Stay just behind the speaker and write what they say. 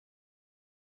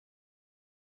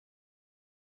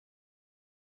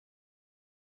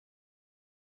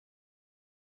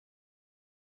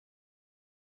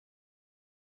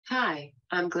Hi,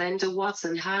 I'm Glenda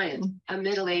Watson Hyatt, a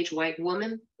middle-aged white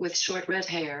woman with short red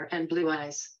hair and blue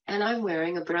eyes, and I'm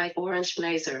wearing a bright orange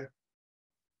blazer.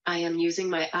 I am using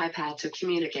my iPad to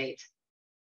communicate.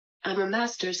 I'm a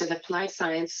Master's of Applied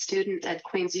Science student at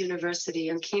Queen's University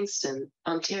in Kingston,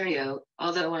 Ontario,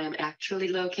 although I am actually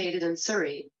located in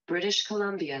Surrey, British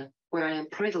Columbia, where I am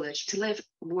privileged to live,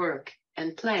 work,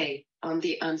 and play on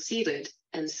the unceded,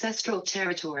 ancestral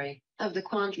territory of the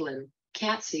Kwantlen,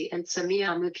 Katsi, and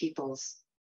Semiahmoo peoples.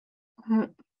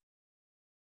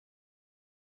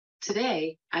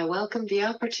 Today, I welcome the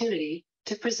opportunity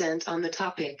to present on the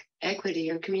topic, Equity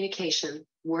and Communication,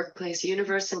 Workplace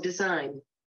Universal Design.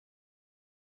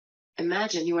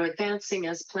 Imagine you are advancing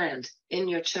as planned in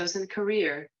your chosen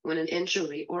career when an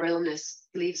injury or illness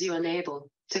leaves you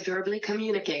unable to verbally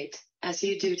communicate as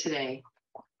you do today.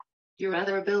 Your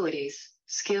other abilities,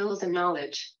 skills, and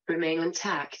knowledge remain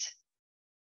intact.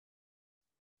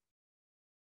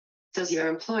 Does your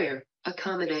employer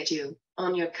accommodate you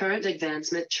on your current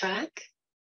advancement track?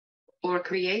 Or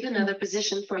create another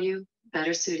position for you,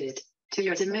 better suited to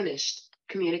your diminished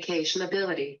communication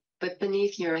ability, but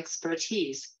beneath your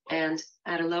expertise, and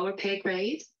at a lower pay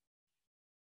grade?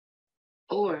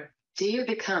 Or do you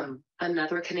become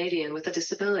another Canadian with a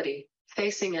disability,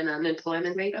 facing an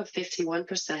unemployment rate of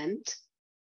 51%?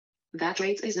 That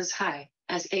rate is as high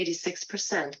as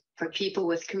 86% for people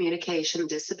with communication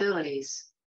disabilities.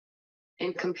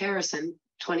 In comparison,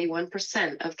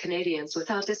 21% of Canadians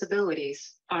without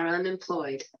disabilities are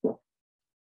unemployed.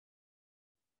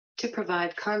 To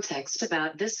provide context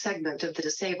about this segment of the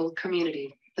disabled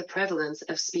community, the prevalence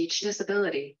of speech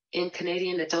disability in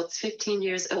Canadian adults 15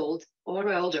 years old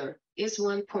or older is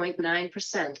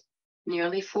 1.9%,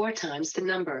 nearly 4 times the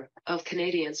number of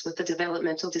Canadians with a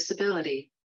developmental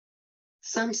disability.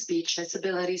 Some speech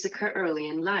disabilities occur early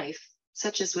in life,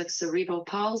 such as with cerebral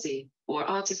palsy or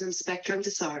autism spectrum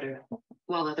disorder,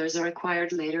 while others are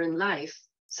acquired later in life,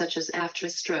 such as after a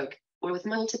stroke or with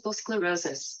multiple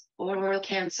sclerosis or oral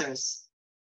cancers.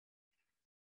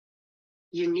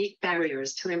 Unique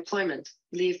barriers to employment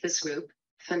leave this group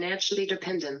financially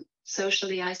dependent,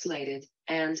 socially isolated,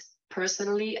 and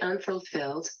personally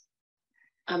unfulfilled.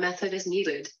 A method is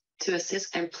needed to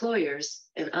assist employers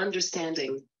in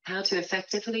understanding how to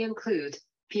effectively include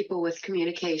people with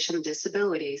communication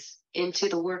disabilities into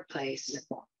the workplace.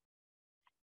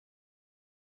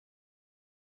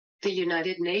 The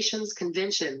United Nations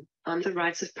Convention on the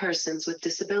Rights of Persons with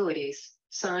Disabilities,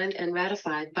 signed and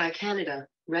ratified by Canada,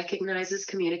 recognizes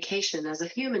communication as a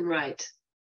human right.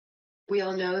 We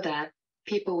all know that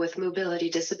people with mobility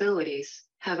disabilities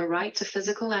have a right to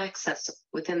physical access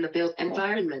within the built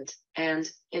environment, and,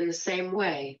 in the same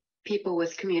way, people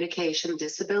with communication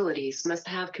disabilities must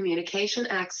have communication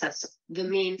access, the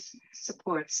means,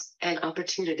 supports, and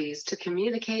opportunities to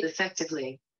communicate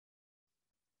effectively.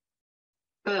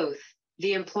 Both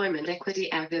the Employment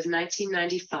Equity Act of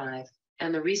 1995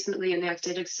 and the recently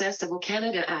enacted Accessible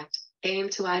Canada Act aim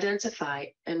to identify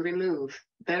and remove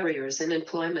barriers in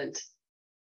employment.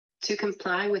 To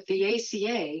comply with the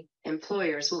ACA,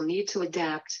 employers will need to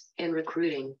adapt in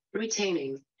recruiting,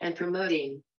 retaining, and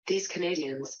promoting these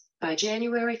Canadians by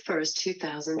January 1,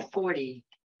 2040.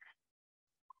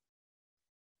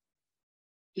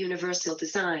 Universal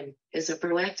design is a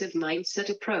proactive mindset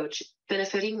approach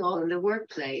benefiting all in the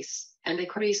workplace and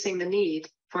decreasing the need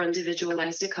for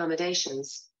individualized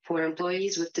accommodations for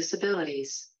employees with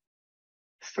disabilities.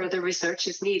 Further research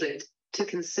is needed to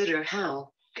consider how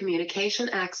communication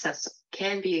access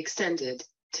can be extended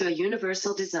to a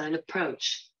universal design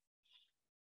approach.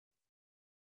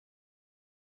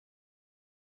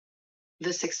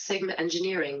 The Six Sigma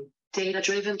Engineering,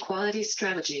 data-driven quality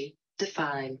strategy,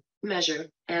 define, measure,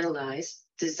 analyze,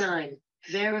 design,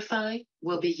 verify,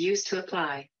 will be used to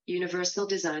apply universal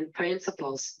design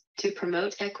principles to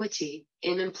promote equity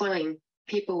in employing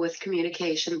people with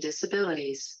communication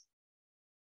disabilities.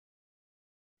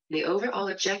 The overall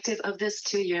objective of this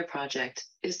 2-year project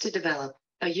is to develop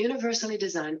a universally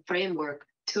designed framework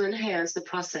to enhance the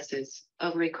processes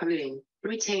of recruiting,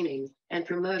 retaining, and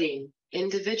promoting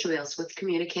individuals with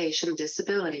communication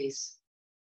disabilities.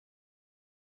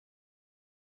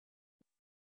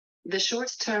 The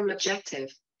short-term objective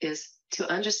is to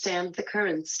understand the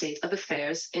current state of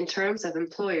affairs in terms of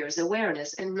employers'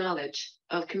 awareness and knowledge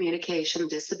of communication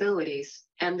disabilities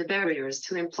and the barriers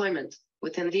to employment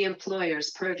within the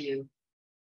employer's purview.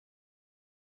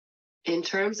 In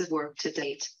terms of work to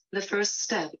date, the first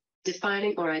step,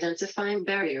 defining or identifying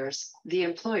barriers the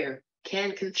employer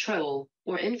can control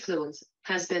or influence,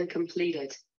 has been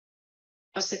completed.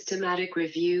 A systematic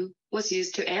review was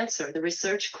used to answer the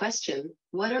research question,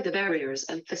 what are the barriers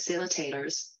and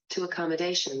facilitators to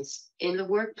accommodations in the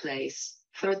workplace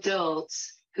for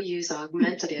adults who use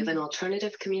augmentative and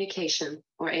alternative communication,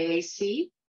 or AAC.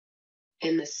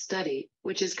 In this study,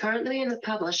 which is currently in the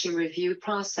publishing review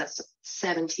process,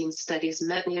 17 studies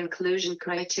met the inclusion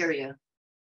criteria.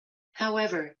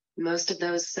 However, most of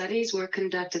those studies were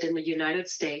conducted in the United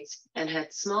States and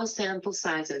had small sample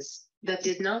sizes that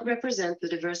did not represent the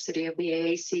diversity of the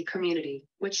AAC community,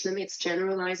 which limits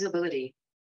generalizability.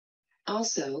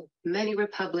 Also, many were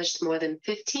published more than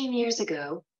 15 years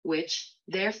ago, which,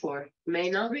 therefore, may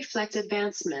not reflect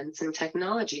advancements in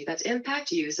technology that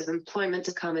impact use of employment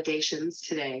accommodations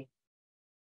today.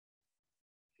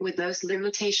 With those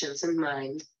limitations in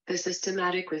mind, the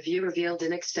systematic review revealed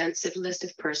an extensive list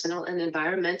of personal and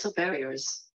environmental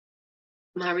barriers.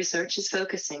 My research is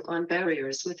focusing on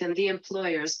barriers within the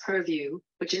employer's purview,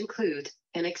 which include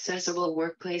inaccessible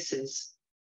workplaces,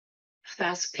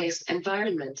 fast-paced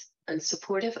environment, and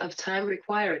supportive of time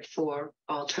required for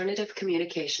alternative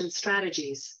communication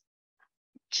strategies.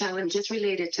 Challenges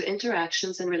related to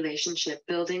interactions and relationship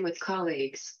building with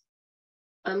colleagues.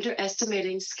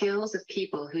 Underestimating skills of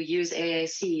people who use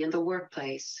AAC in the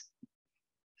workplace.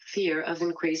 Fear of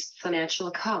increased financial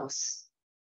costs.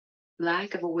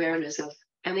 Lack of awareness of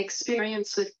and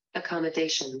experience with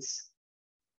accommodations.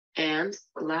 And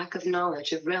lack of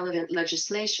knowledge of relevant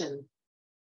legislation.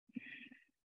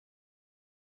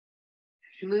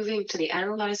 Moving to the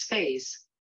analyze phase.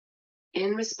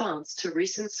 In response to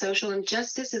recent social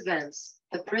injustice events,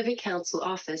 the Privy Council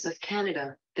Office of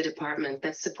Canada, the department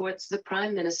that supports the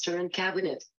Prime Minister and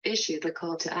Cabinet, issued a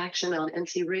call to action on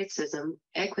anti-racism,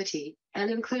 equity, and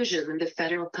inclusion in the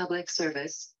federal public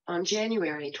service on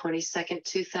January 22,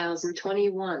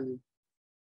 2021.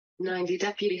 90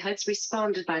 deputy heads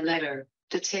responded by letter,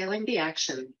 detailing the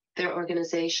action their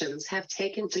organizations have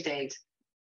taken to date.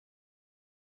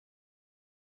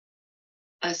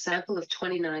 A sample of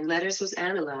 29 letters was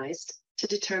analyzed to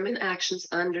determine actions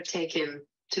undertaken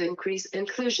to increase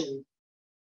inclusion.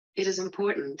 It is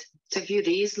important to view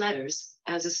these letters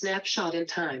as a snapshot in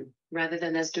time, rather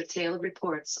than as detailed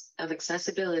reports of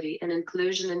accessibility and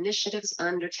inclusion initiatives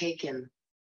undertaken.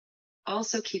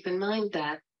 Also keep in mind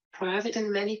that private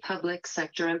and many public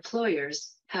sector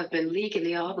employers have been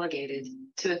legally obligated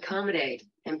to accommodate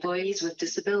employees with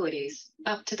disabilities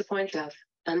up to the point of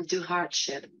undue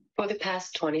hardship for the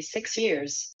past 26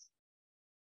 years.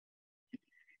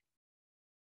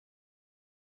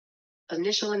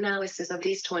 Initial analysis of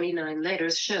these 29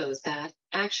 letters shows that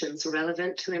actions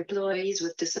relevant to employees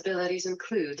with disabilities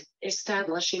include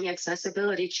establishing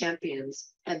accessibility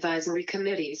champions, advisory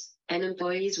committees, and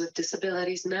employees with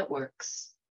disabilities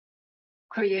networks,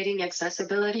 creating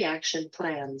accessibility action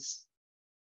plans,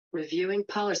 reviewing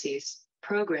policies,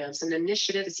 programs, and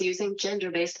initiatives using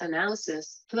gender-based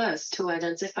analysis, plus to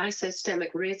identify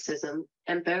systemic racism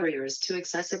and barriers to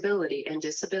accessibility and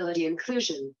disability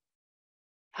inclusion.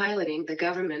 Piloting the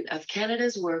Government of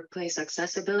Canada's Workplace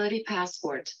Accessibility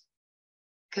Passport.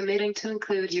 Committing to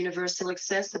include universal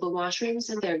accessible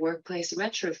washrooms in their workplace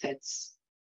retrofits.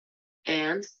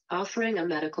 And offering a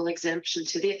medical exemption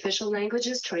to the official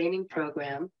languages training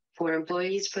program for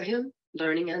employees for whom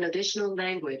learning an additional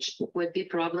language would be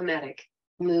problematic.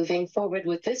 Moving forward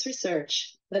with this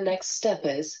research, the next step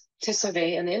is to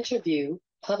survey and interview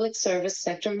public service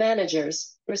sector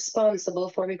managers responsible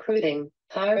for recruiting,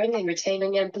 hiring, and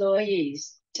retaining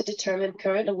employees to determine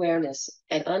current awareness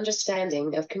and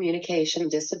understanding of communication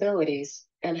disabilities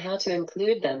and how to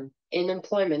include them in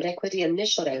employment equity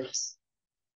initiatives.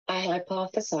 I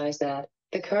hypothesize that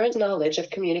the current knowledge of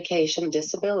communication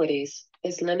disabilities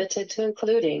is limited to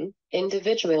including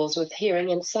individuals with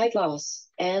hearing and sight loss,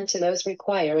 and to those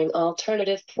requiring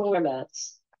alternative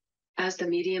formats. As the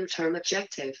medium-term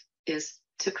objective is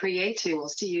to create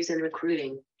tools to use in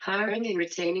recruiting, hiring, and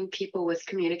retaining people with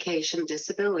communication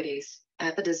disabilities.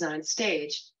 At the design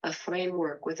stage, a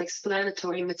framework with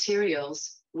explanatory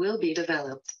materials will be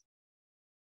developed.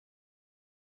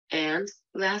 And,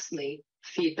 lastly,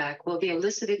 feedback will be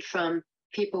elicited from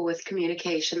people with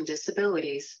communication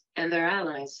disabilities and their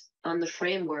allies on the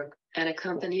framework and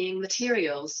accompanying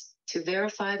materials to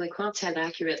verify the content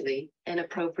accurately and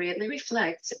appropriately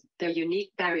reflects their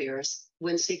unique barriers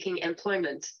when seeking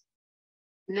employment.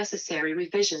 Necessary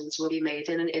revisions will be made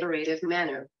in an iterative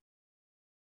manner.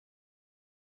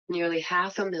 Nearly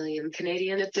 500,000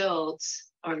 Canadian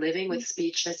adults are living with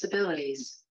speech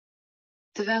disabilities.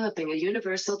 Developing a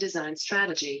universal design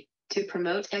strategy to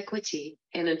promote equity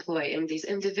in employing these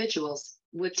individuals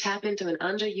would tap into an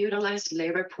underutilized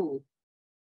labor pool.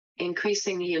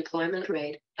 Increasing the employment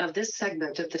rate of this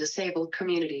segment of the disabled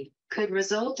community could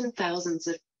result in thousands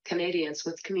of Canadians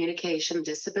with communication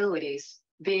disabilities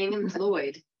being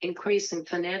employed, increasing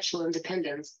financial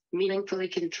independence, meaningfully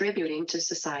contributing to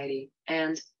society,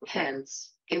 and,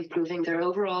 hence, improving their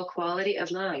overall quality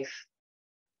of life.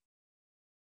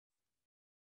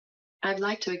 I'd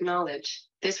like to acknowledge,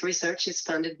 this research is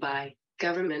funded by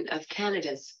Government of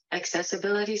Canada's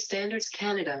Accessibility Standards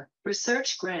Canada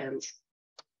Research Grant.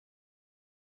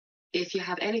 If you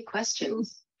have any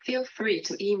questions, feel free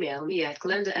to email me at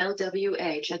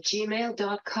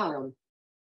glendalwh@gmail.com.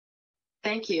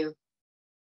 Thank you.